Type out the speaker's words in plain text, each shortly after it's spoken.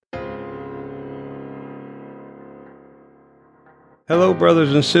Hello,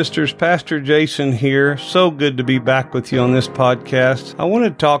 brothers and sisters. Pastor Jason here. So good to be back with you on this podcast. I want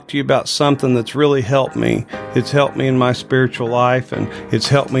to talk to you about something that's really helped me. It's helped me in my spiritual life, and it's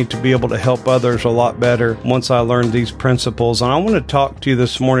helped me to be able to help others a lot better once I learned these principles. And I want to talk to you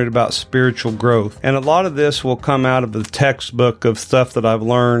this morning about spiritual growth. And a lot of this will come out of the textbook of stuff that I've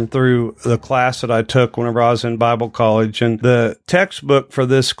learned through the class that I took whenever I was in Bible college. And the textbook for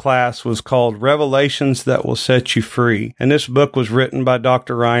this class was called Revelations That Will Set You Free. And this book was written by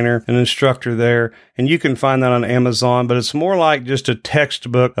Dr. Reiner, an instructor there, and you can find that on Amazon, but it's more like just a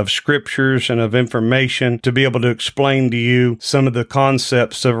textbook of scriptures and of information to be able to explain to you some of the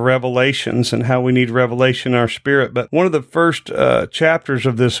concepts of revelations and how we need revelation in our spirit. But one of the first chapters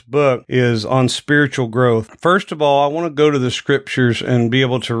of this book is on spiritual growth. First of all, I want to go to the scriptures and be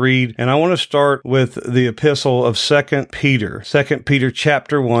able to read, and I want to start with the epistle of 2 Peter. 2 Peter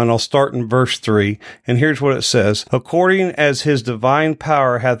chapter 1, I'll start in verse 3, and here's what it says. According as his divine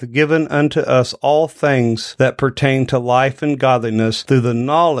power hath given unto us all things that pertain to life and godliness through the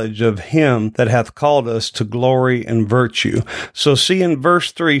knowledge of him that hath called us to glory and virtue. So see in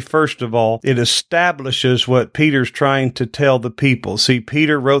verse 3, first of all, it establishes what Peter's trying to tell the people. See,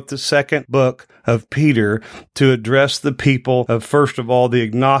 Peter wrote the second book of Peter to address the people of, first of all, the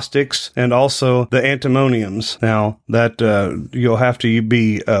agnostics and also the antinomians. Now, that you'll have to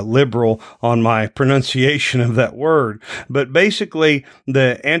be liberal on my pronunciation of that word. But basically,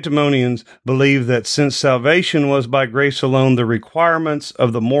 the antinomians believe that since salvation was by grace alone, the requirements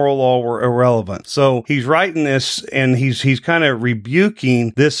of the moral law were irrelevant. So he's writing this, and he's kind of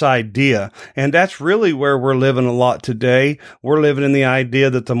rebuking this idea. And that's really where we're living a lot today. We're living in the idea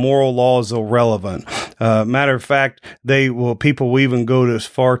that the moral law is irrelevant. Matter of fact, people will even go as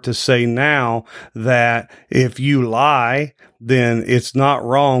far to say now that if you lie, then it's not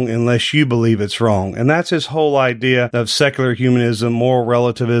wrong unless you believe it's wrong. And that's his whole idea of secular humanism, moral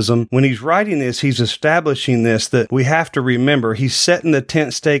relativism. When he's writing this, he's establishing this, that we have to remember. He's setting the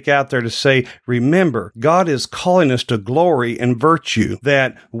tent stake out there to say, remember, God is calling us to glory and virtue,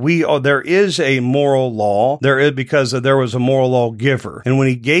 that there is a moral law. There is, because there was a moral law giver. And when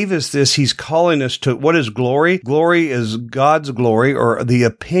he gave us this, he's calling us to, what is glory? Glory is God's glory, or the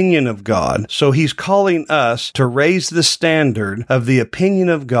opinion of God. So he's calling us to raise the standard of the opinion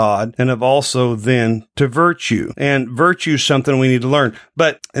of God, and of also then to virtue. And virtue is something we need to learn.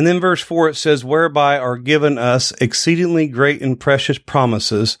 And then verse 4, it says, whereby are given us exceedingly great and precious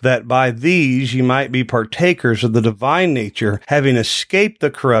promises, that by these ye might be partakers of the divine nature, having escaped the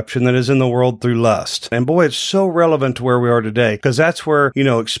corruption that is in the world through lust. And boy, it's so relevant to where we are today, because that's where,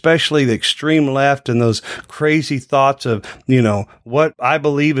 especially the extreme left and those crazy thoughts of, what I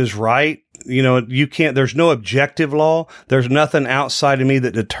believe is right. There's no objective law. There's nothing outside of me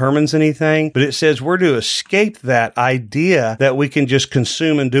that determines anything. But it says we're to escape that idea that we can just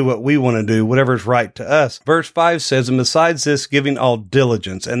consume and do what we want to do, whatever's right to us. Verse 5 says, and besides this, giving all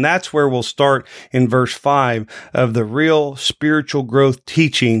diligence. And that's where we'll start in verse 5 of the real spiritual growth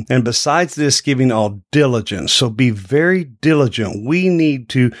teaching. And besides this, giving all diligence. So be very diligent. We need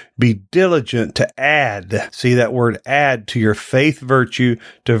to be diligent to add. See that word add to your faith virtue,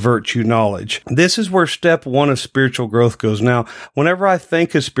 to virtue knowledge. This is where step one of spiritual growth goes. Now, whenever I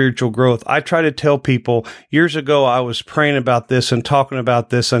think of spiritual growth, I try to tell people, years ago, I was praying about this and talking about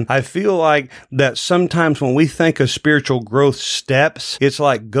this, and I feel like that sometimes when we think of spiritual growth steps, it's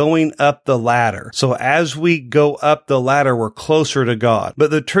like going up the ladder. So as we go up the ladder, we're closer to God.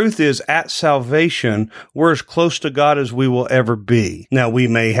 But the truth is, at salvation, we're as close to God as we will ever be. Now, we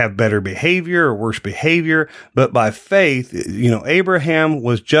may have better behavior or worse behavior, but by faith, Abraham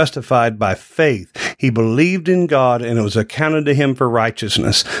was justified by faith. He believed in God, and it was accounted to him for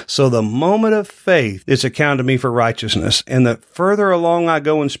righteousness. So the moment of faith, it's accounted to me for righteousness. And the further along I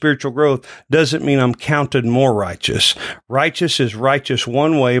go in spiritual growth doesn't mean I'm counted more righteous. Righteous is righteous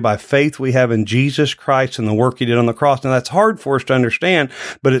one way, by faith we have in Jesus Christ and the work he did on the cross. Now that's hard for us to understand,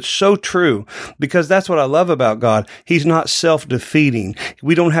 but it's so true, because that's what I love about God. He's not self-defeating.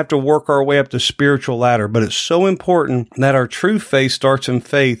 We don't have to work our way up the spiritual ladder, but it's so important that our true faith starts in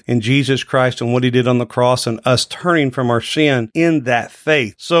faith in Jesus Christ and what he did on the cross, and us turning from our sin in that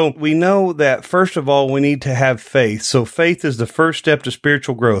faith. So we know that, first of all, we need to have faith. So faith is the first step to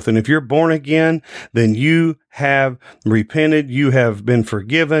spiritual growth. And if you're born again, then you have repented, you have been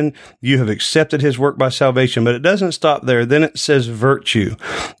forgiven, you have accepted his work by salvation. But it doesn't stop there. Then it says virtue.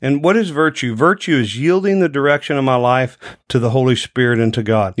 And what is virtue? Virtue is yielding the direction of my life to the Holy Spirit and to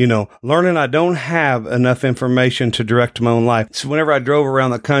God. Learning I don't have enough information to direct my own life. So whenever I drove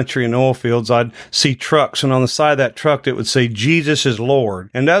around the country in oil fields, I'd see trucks, and on the side of that truck, it would say, Jesus is Lord.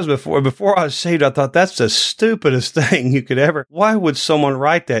 And that was before I was saved, I thought that's the stupidest thing you could ever. Why would someone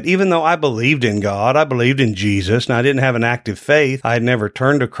write that? Even though I believed in God, I believed in Jesus, and I didn't have an active faith. I had never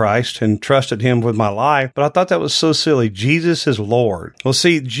turned to Christ and trusted him with my life, but I thought that was so silly. Jesus is Lord. Well,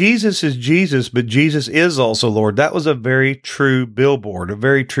 see, Jesus is Jesus, but Jesus is also Lord. That was a very true billboard, a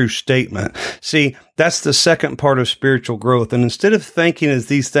very true statement. See, that's the second part of spiritual growth. And instead of thinking as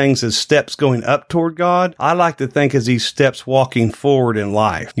these things as steps going up toward God, I like to think as these steps walking forward in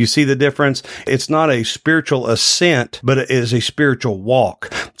life. You see the difference? It's not a spiritual ascent, but it is a spiritual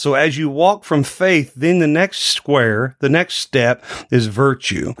walk. So as you walk from faith, then the next step is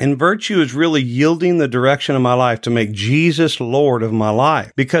virtue. And virtue is really yielding the direction of my life to make Jesus Lord of my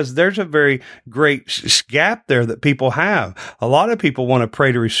life. Because there's a very great gap there that people have. A lot of people want to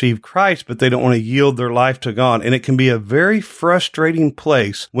pray to receive Christ, but they don't want to yield their life to God. And it can be a very frustrating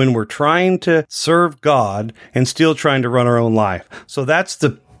place when we're trying to serve God and still trying to run our own life. So that's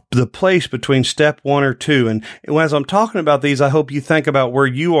the place between step 1 or 2. And as I'm talking about these, I hope you think about where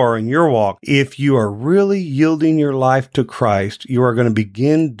you are in your walk. If you are really yielding your life to Christ, you are going to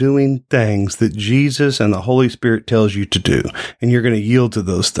begin doing things that Jesus and the Holy Spirit tells you to do. And you're going to yield to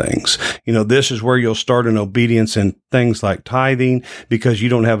those things. This is where you'll start in obedience in things like tithing, because you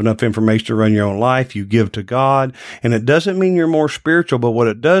don't have enough information to run your own life. You give to God. And it doesn't mean you're more spiritual, but what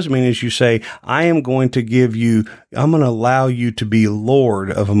it does mean is you say, I'm going to allow you to be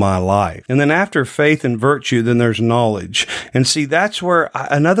Lord of my life. And then after faith and virtue, then there's knowledge. And see, that's where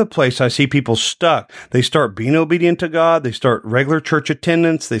another place I see people stuck. They start being obedient to God. They start regular church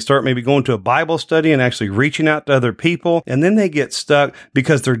attendance. They start maybe going to a Bible study and actually reaching out to other people. And then they get stuck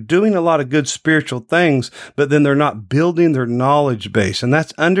because they're doing a lot of good spiritual things, but then they're not building their knowledge base. And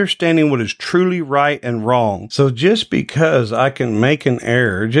that's understanding what is truly right and wrong. So just because I can make an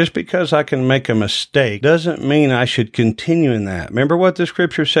error, just because I can make a mistake, doesn't mean I should continue in that. Remember what the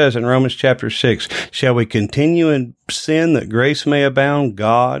scripture says in Romans chapter 6, shall we continue in sin that grace may abound?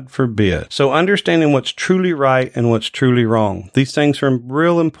 God forbid. So understanding what's truly right and what's truly wrong. These things are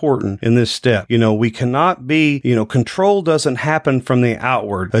real important in this step. We cannot be, control doesn't happen from the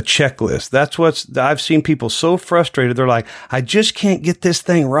outward, a checklist. That's I've seen people so frustrated. They're like, I just can't get this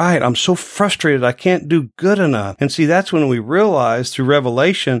thing right. I'm so frustrated. I can't do good enough. And see, that's when we realize through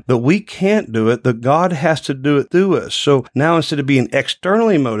revelation that we can't do it, that God has to do it through us. So now instead of being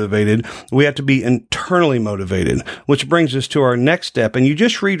externally motivated, we have to be internally motivated, which brings us to our next step. And you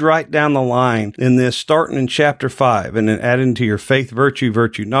just read right down the line in this, starting in chapter 5, and then adding to your faith, virtue,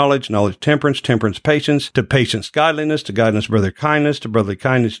 knowledge, temperance, patience, to patience, godliness, to godliness, brotherly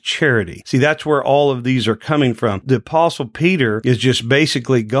kindness, charity. See, that's where all of these are coming from. The Apostle Peter is just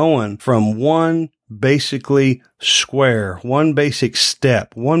basically going from one basically square, one basic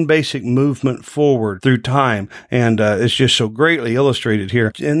step, one basic movement forward through time. And it's just so greatly illustrated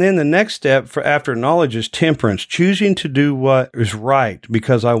here. And then the next step for after knowledge is temperance, choosing to do what is right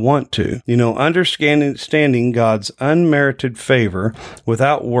because I want to. Understanding God's unmerited favor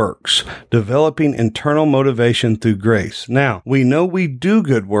without works, developing internal motivation through grace. Now, we know we do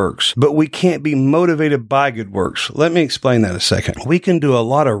good works, but we can't be motivated by good works. Let me explain that a second. We can do a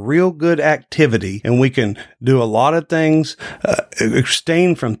lot of real good activity, and we can do a lot of things,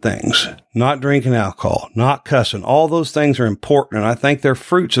 abstain from things, not drinking alcohol, not cussing. All those things are important, and I think they're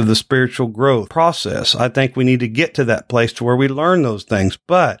fruits of the spiritual growth process. I think we need to get to that place to where we learn those things,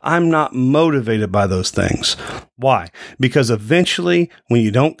 but I'm not motivated by those things. Why? Because eventually, when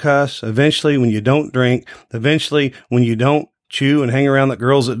you don't cuss, eventually, when you don't drink, eventually, when you don't chew and hang around the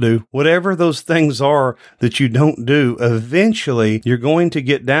girls that do, whatever those things are that you don't do, eventually you're going to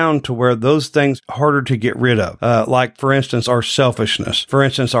get down to where those things are harder to get rid of. Like, for instance, our selfishness, for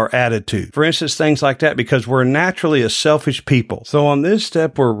instance, our attitude, for instance, things like that, because we're naturally a selfish people. So on this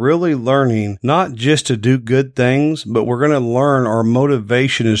step, we're really learning not just to do good things, but we're going to learn our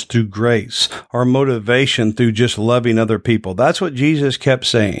motivation is through grace, our motivation through just loving other people. That's what Jesus kept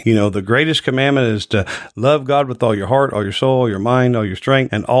saying. The greatest commandment is to love God with all your heart, all your soul, soul, your mind, all your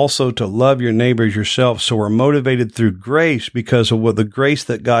strength, and also to love your neighbors yourself. So we're motivated through grace because of what the grace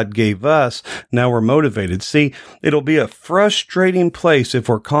that God gave us. Now we're motivated. See, it'll be a frustrating place if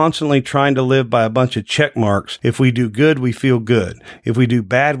we're constantly trying to live by a bunch of check marks. If we do good, we feel good. If we do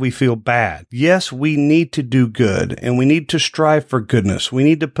bad, we feel bad. Yes, we need to do good, and we need to strive for goodness. We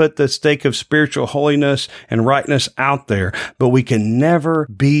need to put the stake of spiritual holiness and rightness out there, but we can never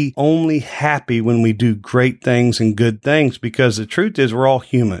be only happy when we do great things and good things, because the truth is we're all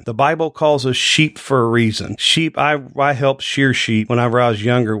human. The Bible calls us sheep for a reason. Sheep, I helped shear sheep whenever I was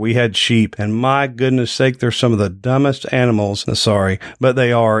younger. We had sheep, and my goodness sake, they're some of the dumbest animals. Sorry, but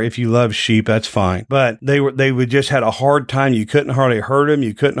they are. If you love sheep, that's fine. But they would just had a hard time. You couldn't hardly hurt them.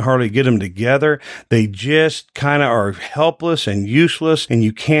 You couldn't hardly get them together. They just kind of are helpless and useless, and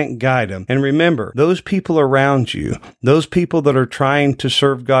you can't guide them. And remember, those people around you, those people that are trying to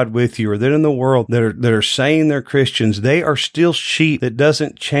serve God with you, or that in the world that are saying they're Christians, they are still sheep. That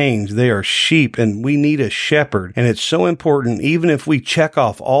doesn't change. They are sheep, and we need a shepherd. And it's so important, even if we check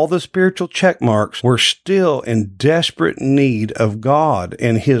off all the spiritual check marks, we're still in desperate need of God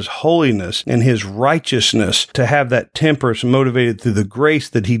and His holiness and His righteousness to have that temperance motivated through the grace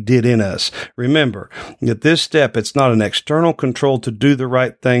that He did in us. Remember, at this step, it's not an external control to do the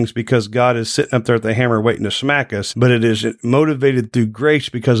right things because God is sitting up there at the hammer waiting to smack us, but it is motivated through grace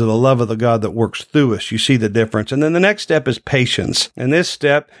because of the love of the God that works through us. You see the difference. And then the next step is patience. And this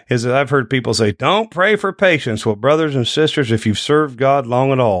step is that I've heard people say, don't pray for patience. Well, brothers and sisters, if you've served God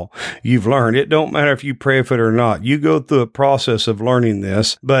long at all, you've learned. It don't matter if you pray for it or not. You go through a process of learning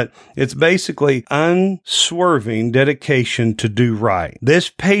this, but it's basically unswerving dedication to do right. This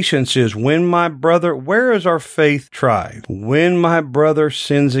patience is when my brother, where is our faith tried? When my brother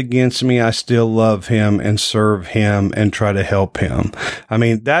sins against me, I still love him and serve him and try to help him. I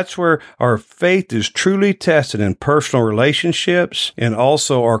mean, that's where our faith is truly tested in personal relationships and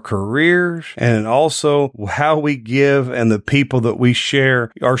also our careers and also how we give and the people that we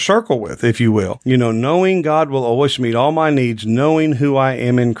share our circle with, if you will. You know, knowing God will always meet all my needs, knowing who I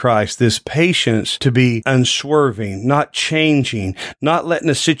am in Christ, this patience to be unswerving, not changing, not letting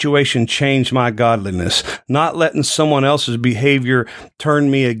a situation change my godliness, not letting someone else's behavior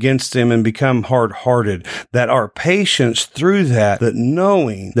turn me against them and become hard-hearted, that our patience through that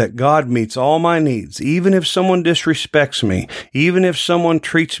knowing that God meets all my needs, even if someone disrespects me, even if someone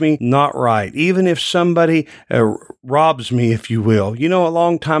treats me not right, even if somebody robs me, if you will. You know, a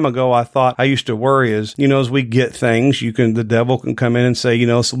long time ago, I used to worry as we get things, the devil can come in and say,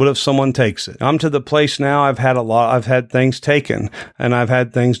 so what if someone takes it? I'm to the place now, I've had things taken and I've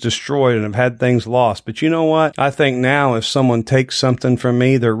had things destroyed and I've had things lost. But you know what? I think now if someone takes something from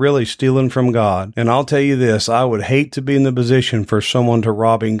me, they're really stealing from God. And I'll tell you this, I would hate to be in the position for someone to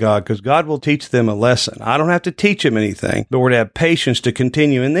robbing God, because God will teach them a lesson. I don't have to teach them anything, but we're to have patience to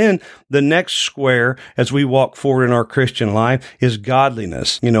continue. And then the next square as we walk forward in our Christian life is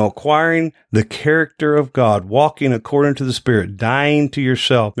godliness. Acquiring the character of God, walking according to the Spirit, dying to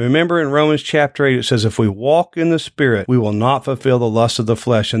yourself. Remember in Romans chapter 8, it says, if we walk in the Spirit, we will not fulfill the lust of the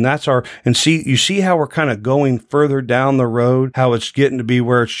flesh. And you see how we're kind of going further down the road, how it's getting to be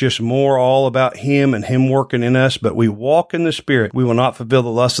where it's just more all about Him and Him working in us. But we walk in the Spirit, we will not fulfill the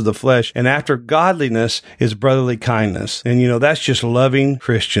lust of the flesh. And after godliness is brotherly kindness. And that's just loving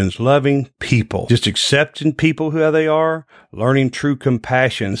Christians, loving people, just accepting people who they are, learning true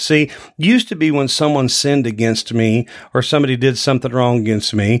compassion. See, used to be when someone sinned against me or somebody did something wrong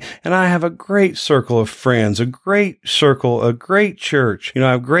against me, and I have a great circle of friends, a great church. I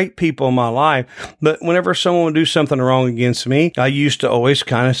have great people in my life, but whenever someone would do something wrong against me, I used to always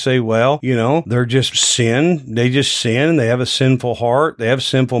kind of say, well, they're just sin. They just sin. They have a sinful heart. They have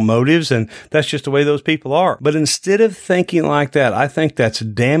sinful motives, and that's just the way those people are. But instead of thinking like that, I think that's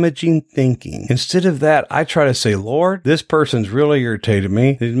damaging thinking. Instead of that, I try to say, Lord, this person's really irritated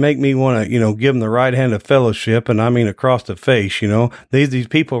me. It make me want to, give them the right hand of fellowship, and I mean across the face, These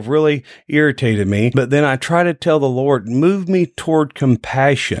people have really irritated me. But then I try to tell the Lord, move me toward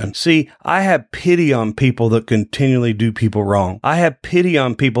compassion. See, I have pity on people that continually do people wrong. I have pity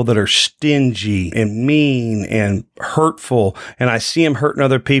on people that are stingy and mean and hurtful, and I see them hurting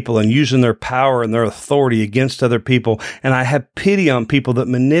other people and using their power and their authority against other people. And I have pity on people that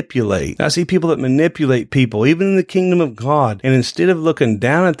manipulate. I see people that manipulate people, even in the kingdom of God. God. And instead of looking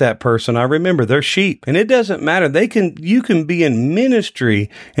down at that person, I remember they're sheep. And it doesn't matter. You can be in ministry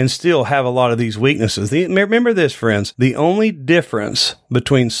and still have a lot of these weaknesses. Remember this, friends. The only difference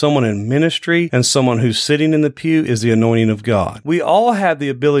between someone in ministry and someone who's sitting in the pew is the anointing of God. We all have the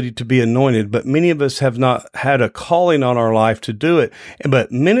ability to be anointed, but many of us have not had a calling on our life to do it.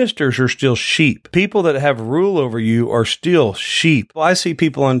 But ministers are still sheep. People that have rule over you are still sheep. I see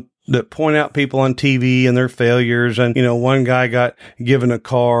people that point out people on TV and their failures. And, one guy got given a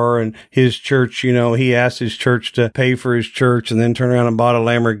car and his church, he asked his church to pay for his church and then turned around and bought a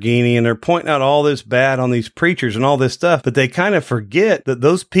Lamborghini. And they're pointing out all this bad on these preachers and all this stuff. But they kind of forget that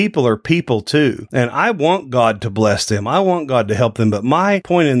those people are people too. And I want God to bless them. I want God to help them. But my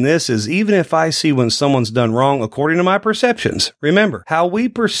point in this is, even if I see when someone's done wrong according to my perceptions, remember, how we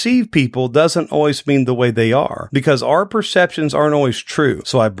perceive people doesn't always mean the way they are, because our perceptions aren't always true.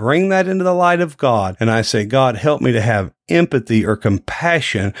 So I bring that into the light of God and I say, God, help me to have empathy or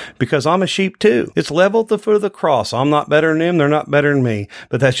compassion, because I'm a sheep too. It's level at the foot of the cross. I'm not better than them. They're not better than me.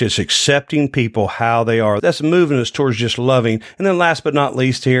 But that's just accepting people how they are. That's moving us towards just loving. And then last but not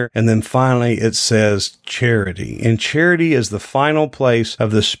least here, and then finally it says charity. And charity is the final place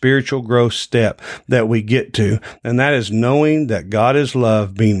of the spiritual growth step that we get to. And that is knowing that God is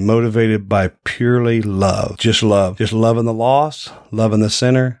love, being motivated by purely love. Just love. Just loving the lost, loving the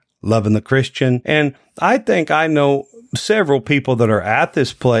sinner, loving the Christian. And I think I know several people that are at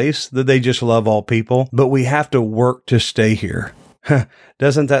this place that they just love all people, but we have to work to stay here.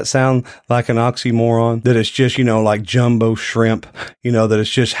 Doesn't that sound like an oxymoron? That it's just, like jumbo shrimp, that it's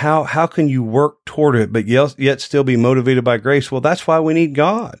just how can you work toward it, but yet still be motivated by grace? Well, that's why we need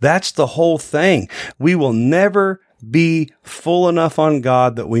God. That's the whole thing. We will never be full enough on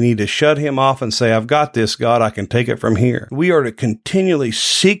God that we need to shut him off and say, I've got this, God, I can take it from here. We are to continually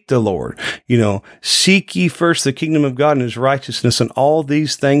seek the Lord. Seek ye first the kingdom of God and his righteousness, and all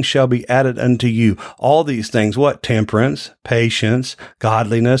these things shall be added unto you. All these things, what? Temperance, patience,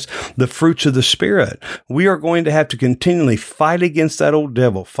 godliness, the fruits of the Spirit. We are going to have to continually fight against that old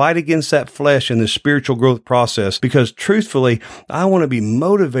devil, fight against that flesh in the spiritual growth process, because truthfully, I want to be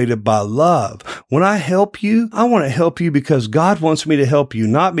motivated by love. When I help you, I want to help you because God wants me to help you,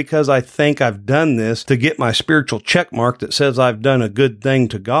 not because I think I've done this to get my spiritual check mark that says I've done a good thing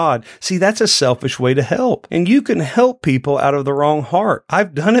to God. See, that's a selfish way to help. And you can help people out of the wrong heart.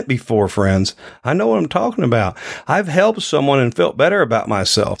 I've done it before, friends. I know what I'm talking about. I've helped someone and felt better about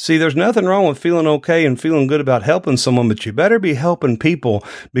myself. See, there's nothing wrong with feeling okay and feeling good about helping someone, but you better be helping people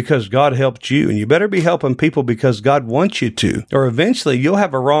because God helped you, and you better be helping people because God wants you to, or eventually you'll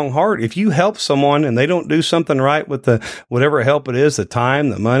have a wrong heart. If you help someone and they don't do something right with the whatever help it is, the time,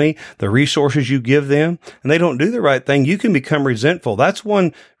 the money, the resources you give them, and they don't do the right thing, you can become resentful. That's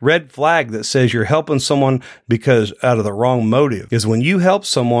one red flag that says you're helping someone because out of the wrong motive. Is when you help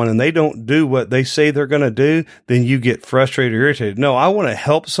someone and they don't do what they say they're going to do, then you get frustrated or irritated. No, I want to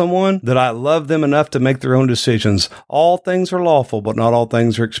help someone that I love them enough to make their own decisions. All things are lawful, but not all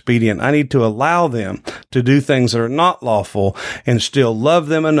things are expedient. I need to allow them to do things that are not lawful and still love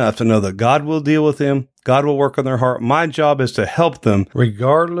them enough to know that God will deal with them. God will work on their heart. My job is to help them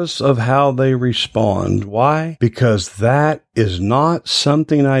regardless of how they respond. Why? Because that is not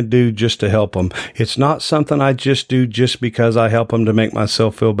something I do just to help them. It's not something I just do just because I help them to make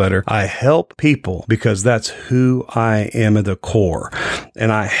myself feel better. I help people because that's who I am at the core.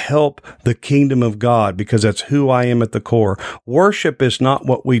 And I help the kingdom of God because that's who I am at the core. Worship is not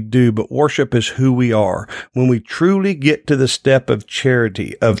what we do, but worship is who we are. When we truly get to the step of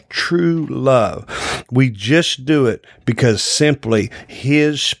charity, of true love, we just do it because simply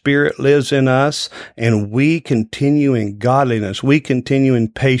His Spirit lives in us, and we continue in godliness. We continue in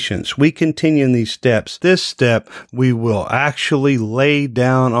patience. We continue in these steps. This step, we will actually lay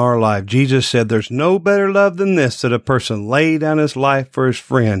down our life. Jesus said there's no better love than this, that a person lay down his life for his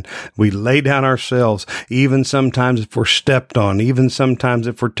friend. We lay down ourselves, even sometimes if we're stepped on, even sometimes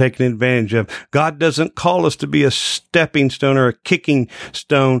if we're taken advantage of. God doesn't call us to be a stepping stone or a kicking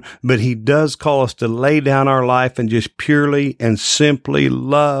stone, but He does call us to lay down our life and just purely and simply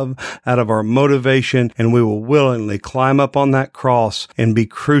love out of our motivation, and we will willingly climb up on that cross and be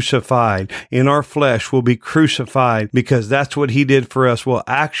crucified. In our flesh, we'll be crucified because that's what He did for us. We'll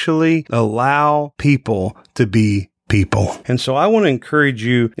actually allow people to be people. And so I want to encourage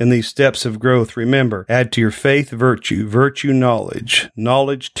you in these steps of growth. Remember, add to your faith virtue, virtue knowledge,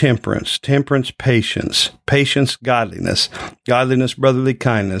 knowledge temperance, temperance patience, patience godliness, godliness brotherly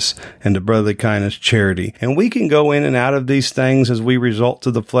kindness, and to brotherly kindness charity. And we can go in and out of these things as we result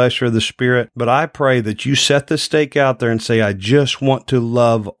to the flesh or the spirit, but I pray that you set the stake out there and say, I just want to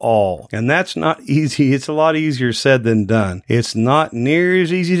love all. And that's not easy. It's a lot easier said than done. It's not near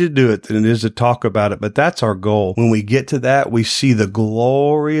as easy to do it than it is to talk about it, but that's our goal. When we get to that, we see the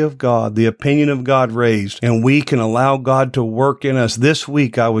glory of God, the opinion of God raised, and we can allow God to work in us. This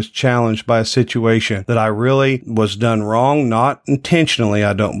week, I was challenged by a situation that I really was done wrong, not intentionally,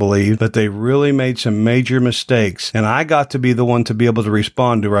 I don't believe, but they really made some major mistakes. And I got to be the one to be able to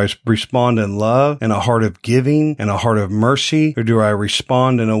respond. Do I respond in love and a heart of giving and a heart of mercy? Or do I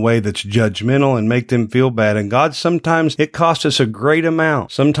respond in a way that's judgmental and make them feel bad? And God, sometimes it costs us a great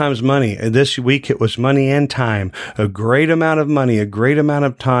amount. Sometimes money. This week, it was money and time. A great amount of money, a great amount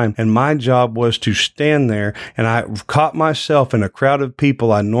of time. And my job was to stand there, and I caught myself in a crowd of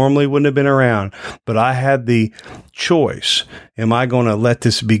people I normally wouldn't have been around, but I had the choice. Am I going to let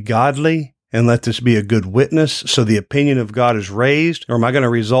this be godly and let this be a good witness so the opinion of God is raised? Or am I going to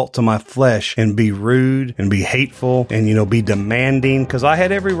result to my flesh and be rude and be hateful and, be demanding? Because I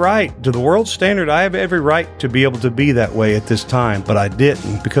had every right. To the world's standard, I have every right to be able to be that way at this time, but I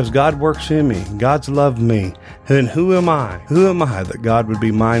didn't, because God works in me. God's loved me. And who am I? Who am I that God would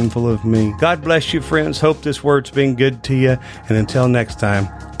be mindful of me? God bless you, friends. Hope this word's been good to you. And until next time,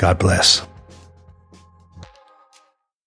 God bless.